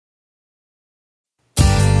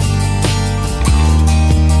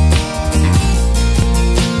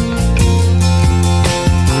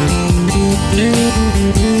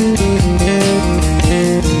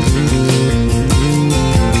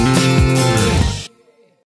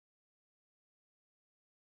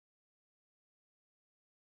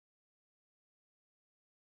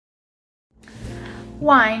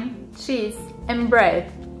Wine, cheese, and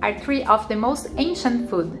bread are three of the most ancient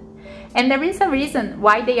food, and there is a reason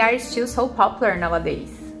why they are still so popular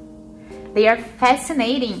nowadays. They are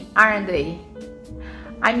fascinating, aren't they?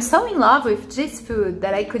 I'm so in love with this food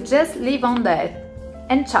that I could just live on that.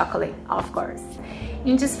 And chocolate, of course.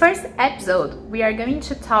 In this first episode, we are going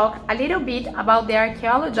to talk a little bit about the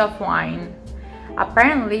archaeology of wine.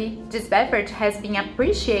 Apparently, this beverage has been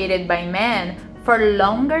appreciated by men for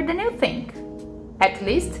longer than you think. At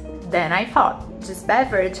least, than I thought. This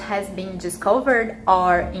beverage has been discovered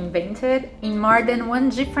or invented in more than one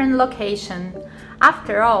different location.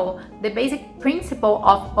 After all, the basic principle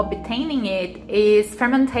of obtaining it is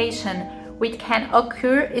fermentation, which can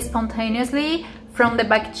occur spontaneously from the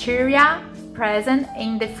bacteria present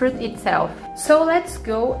in the fruit itself. So let's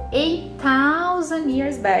go 8,000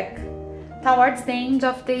 years back, towards the end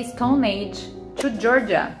of the Stone Age, to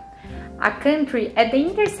Georgia, a country at the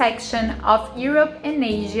intersection of Europe and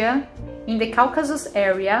Asia, in the Caucasus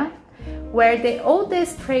area, where the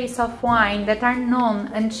oldest traces of wine that are known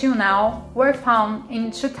until now were found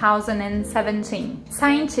in 2017.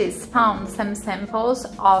 Scientists found some samples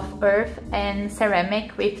of earth and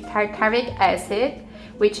ceramic with tartaric acid,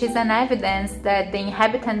 which is an evidence that the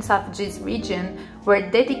inhabitants of this region were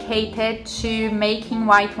dedicated to making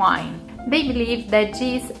white wine. They believe that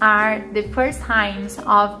these are the first signs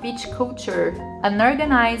of viticulture, an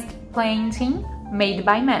organized planting made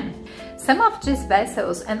by men. Some of these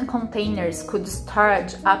vessels and containers could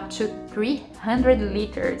storage up to 300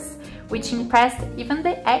 liters, which impressed even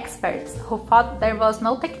the experts who thought there was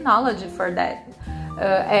no technology for that,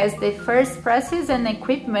 as the first presses and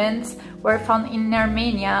equipment were found in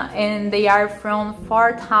Armenia and they are from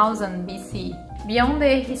 4000 BC. Beyond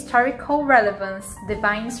the historical relevance, the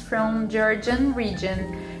vines from the Georgian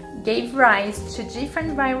region gave rise to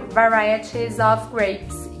different varieties of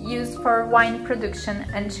grapes used for wine production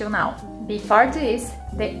until now. Before this,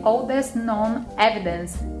 the oldest known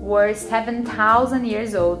evidence were 7,000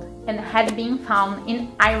 years old and had been found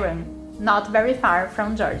in Iran, not very far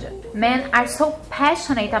from Georgia. Men are so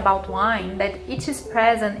passionate about wine that it is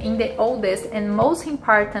present in the oldest and most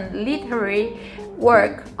important literary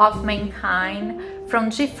work of mankind from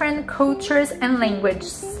different cultures and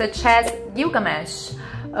languages, such as Gilgamesh,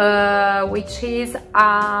 which is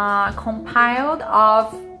compiled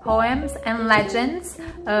of poems and legends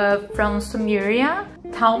from Sumeria,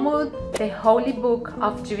 Talmud, the holy book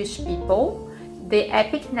of Jewish people, the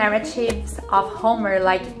epic narratives of Homer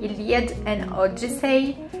like Iliad and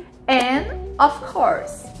Odyssey, and, of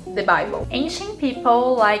course, the Bible. Ancient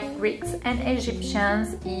people like Greeks and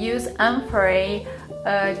Egyptians used amphorae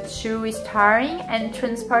to storing and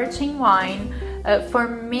transporting wine for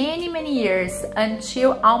many years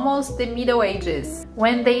until almost the Middle Ages,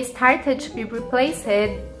 when they started to be replaced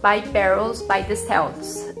by barrels by the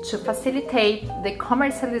Celts to facilitate the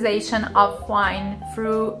commercialization of wine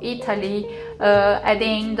through Italy at the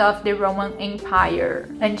end of the Roman Empire.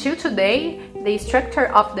 Until today, the structure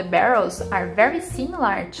of the barrels are very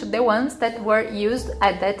similar to the ones that were used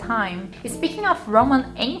at that time. Speaking of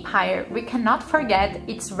Roman Empire, we cannot forget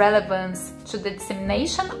its relevance to the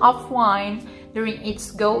dissemination of wine during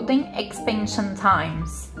its golden expansion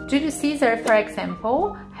times. Julius Caesar, for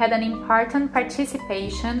example, had an important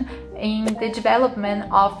participation in the development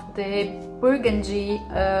of the Burgundy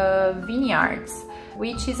vineyards,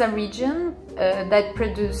 which is a region that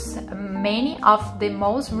produces many of the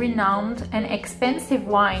most renowned and expensive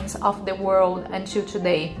wines of the world until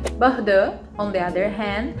today. Bordeaux, on the other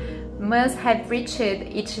hand, must have reached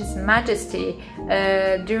its majesty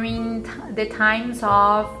during the times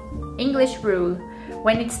of English rule,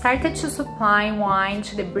 when it started to supply wine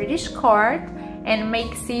to the British court and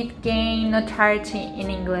makes it gain notoriety in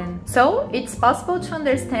England. So it's possible to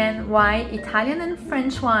understand why Italian and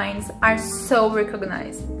French wines are so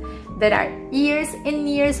recognized. There are years and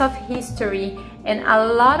years of history and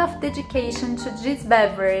a lot of dedication to this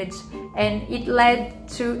beverage, and it led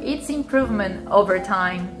to its improvement over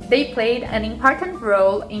time. They played an important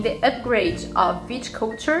role in the upgrade of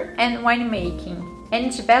viticulture and winemaking,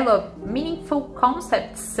 and developed meaningful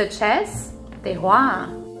concepts such as terroir.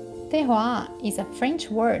 Terroir is a French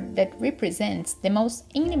word that represents the most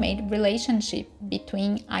intimate relationship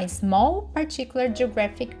between a small particular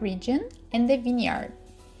geographic region and the vineyard.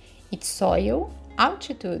 Its soil,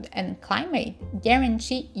 altitude, and climate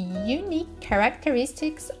guarantee unique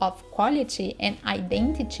characteristics of quality and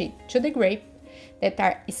identity to the grape that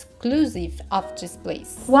are exclusive of this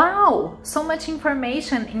place. Wow! So much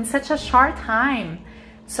information in such a short time!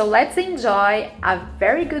 So let's enjoy a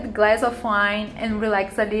very good glass of wine and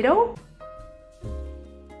relax a little.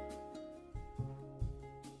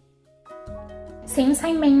 Since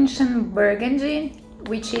I mentioned Burgundy,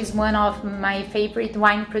 which is one of my favorite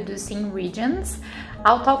wine producing regions,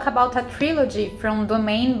 I'll talk about a trilogy from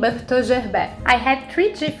Domaine Berthaut-Gerbet. I had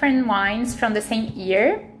 3 different wines from the same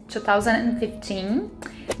year, 2015.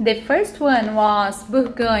 The first one was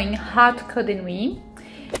Burgundy Haute Côte de Nuit.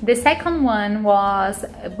 The second one was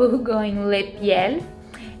Burgundy Le Piel.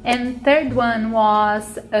 And third one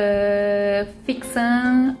was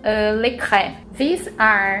Fixin Le Cret. These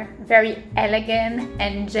are very elegant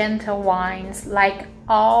and gentle wines, like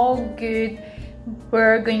all good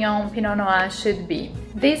Bourguignon Pinot Noir should be.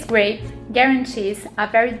 This grape guarantees a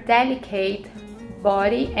very delicate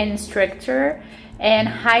body and structure and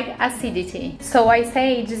high acidity. So I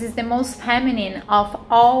say this is the most feminine of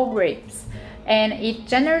all grapes, and it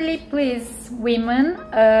generally pleases women,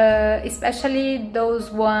 especially those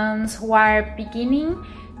ones who are beginning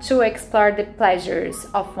to explore the pleasures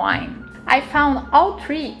of wine. I found all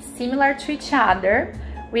 3 similar to each other,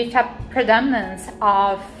 with a predominance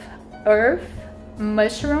of earth,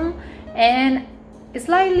 mushroom, and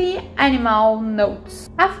slightly animal notes.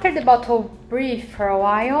 After the bottle breathed for a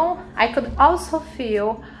while, I could also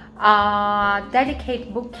feel a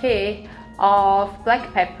delicate bouquet of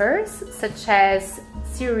black peppers, such as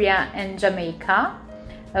Syria and Jamaica,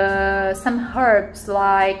 some herbs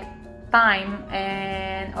like thyme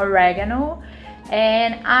and oregano,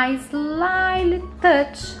 and a slight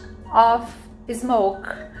touch of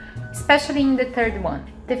smoke, especially in the third one.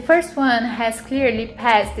 The first one has clearly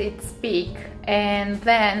passed its peak, and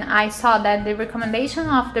then I saw that the recommendation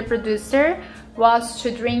of the producer was to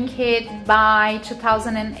drink it by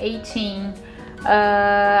 2018,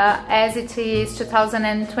 as it is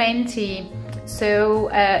 2020, so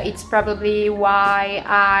it's probably why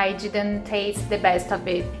I didn't taste the best of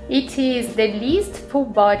it. It is the least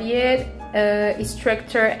full-bodied,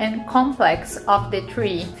 structure and complex of the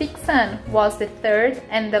 3. Fixin was the third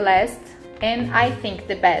and the last, and I think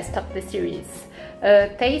the best of the series,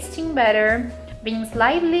 tasting better, being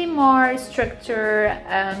slightly more structured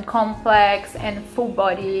and complex and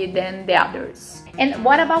full-bodied than the others. And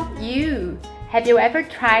what about you? Have you ever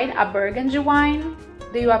tried a Burgundy wine?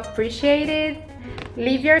 Do you appreciate it?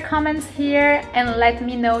 Leave your comments here and let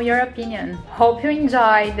me know your opinion. Hope you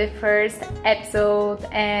enjoyed the first episode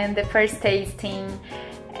and the first tasting,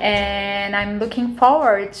 and I'm looking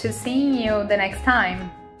forward to seeing you the next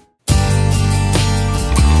time.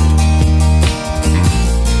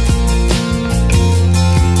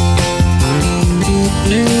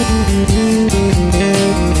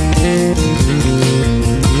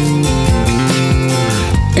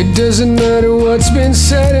 It doesn't matter what's been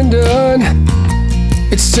said and done,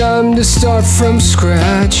 it's time to start from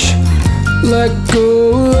scratch. Let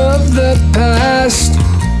go of the past,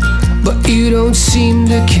 but you don't seem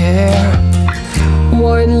to care.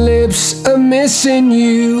 Wine lips are missing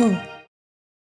you.